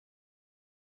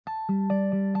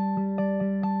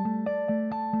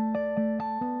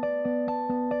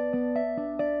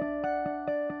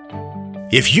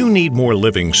If you need more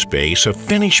living space, a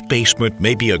finished basement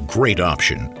may be a great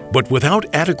option. But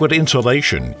without adequate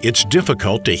insulation, it's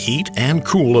difficult to heat and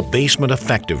cool a basement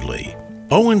effectively.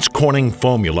 Owens Corning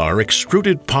FOAMULAR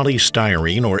Extruded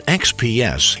Polystyrene, or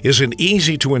XPS, is an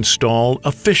easy-to-install,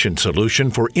 efficient solution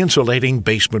for insulating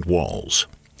basement walls.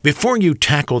 Before you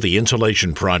tackle the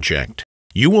insulation project,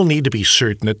 you will need to be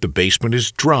certain that the basement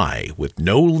is dry, with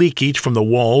no leakage from the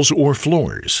walls or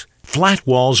floors. Flat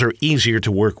walls are easier to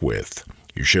work with.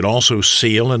 You should also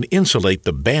seal and insulate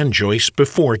the band joists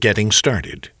before getting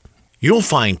started. You'll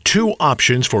find two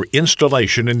options for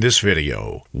installation in this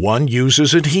video. One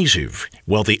uses adhesive,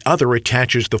 while the other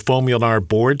attaches the FOAMULAR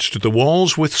boards to the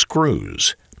walls with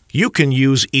screws. You can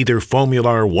use either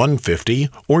FOAMULAR 150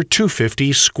 or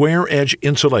 250 square edge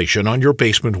insulation on your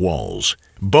basement walls.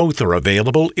 Both are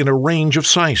available in a range of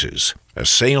sizes. A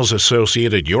sales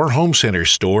associate at your home center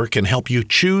store can help you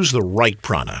choose the right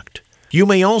product. You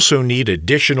may also need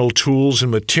additional tools and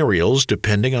materials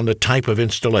depending on the type of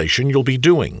installation you'll be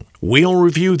doing. We'll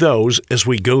review those as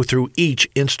we go through each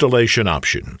installation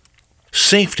option.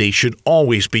 Safety should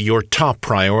always be your top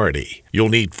priority. You'll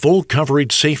need full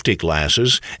coverage safety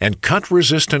glasses and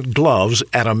cut-resistant gloves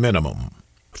at a minimum.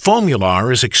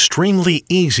 FOAMULAR is extremely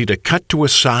easy to cut to a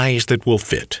size that will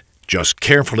fit. Just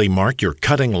carefully mark your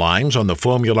cutting lines on the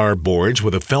FOAMULAR boards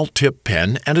with a felt tip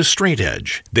pen and a straight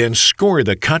edge. Then score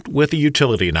the cut with a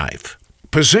utility knife.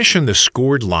 Position the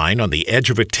scored line on the edge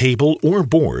of a table or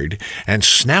board and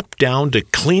snap down to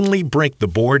cleanly break the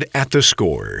board at the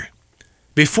score.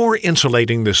 Before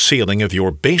insulating the ceiling of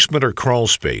your basement or crawl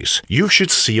space, you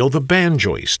should seal the band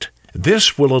joist.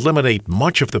 This will eliminate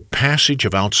much of the passage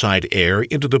of outside air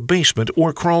into the basement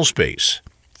or crawl space.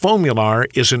 FOAMULAR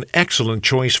is an excellent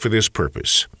choice for this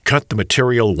purpose. Cut the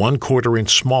material 1/4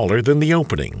 inch smaller than the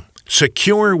opening.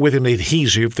 Secure with an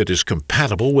adhesive that is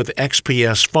compatible with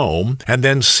XPS foam, and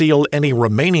then seal any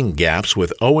remaining gaps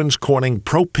with Owens Corning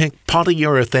Pro Pink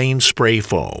polyurethane spray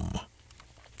foam.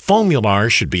 FOAMULAR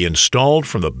should be installed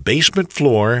from the basement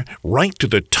floor right to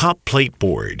the top plate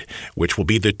board, which will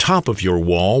be the top of your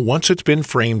wall once it's been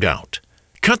framed out.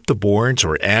 Cut the boards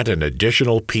or add an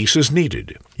additional piece as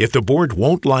needed. If the board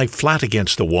won't lie flat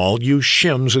against the wall, use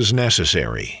shims as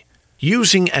necessary.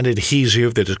 Using an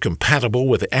adhesive that is compatible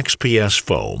with XPS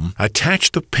foam,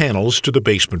 attach the panels to the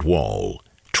basement wall.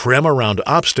 Trim around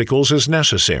obstacles as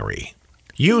necessary.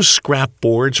 Use scrap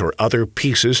boards or other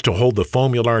pieces to hold the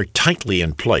FOAMULAR tightly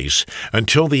in place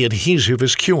until the adhesive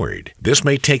is cured. This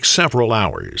may take several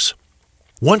hours.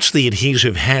 Once the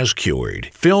adhesive has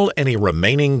cured, fill any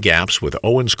remaining gaps with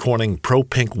Owens Corning Pro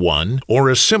Pink 1 or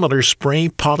a similar spray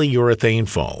polyurethane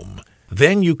foam.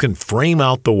 Then you can frame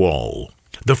out the wall.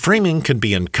 The framing can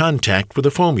be in contact with the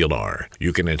FOAMULAR.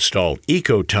 You can install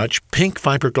EcoTouch pink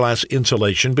fiberglass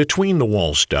insulation between the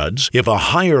wall studs if a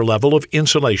higher level of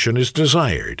insulation is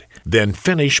desired. Then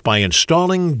finish by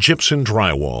installing gypsum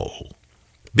drywall.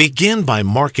 Begin by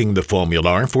marking the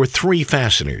FOAMULAR for 3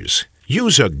 fasteners.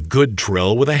 Use a good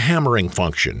drill with a hammering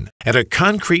function and a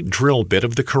concrete drill bit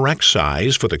of the correct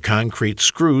size for the concrete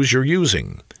screws you're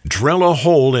using. Drill a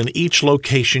hole in each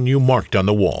location you marked on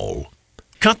the wall.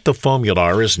 Cut the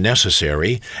FOAMULAR as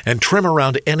necessary and trim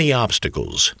around any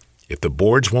obstacles. If the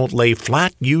boards won't lay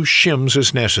flat, use shims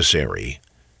as necessary.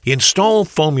 Install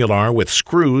FOAMULAR with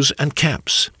screws and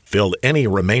caps. Fill any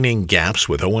remaining gaps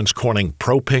with Owens Corning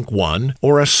Pro Pink 1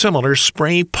 or a similar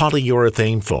spray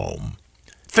polyurethane foam.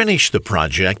 Finish the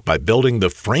project by building the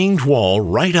framed wall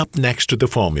right up next to the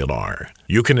FOAMULAR.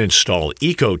 You can install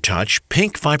EcoTouch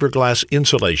pink fiberglass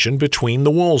insulation between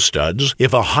the wall studs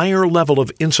if a higher level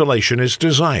of insulation is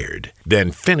desired.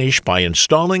 Then finish by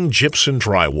installing gypsum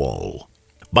drywall.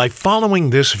 By following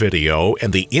this video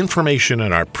and the information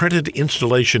in our printed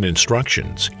installation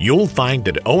instructions, you'll find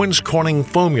that Owens Corning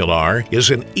FOAMULAR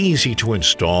is an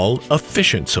easy-to-install,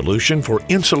 efficient solution for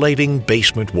insulating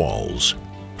basement walls.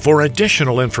 For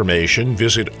additional information,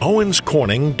 visit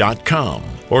owenscorning.com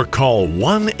or call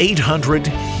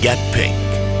 1-800-GET-PINK.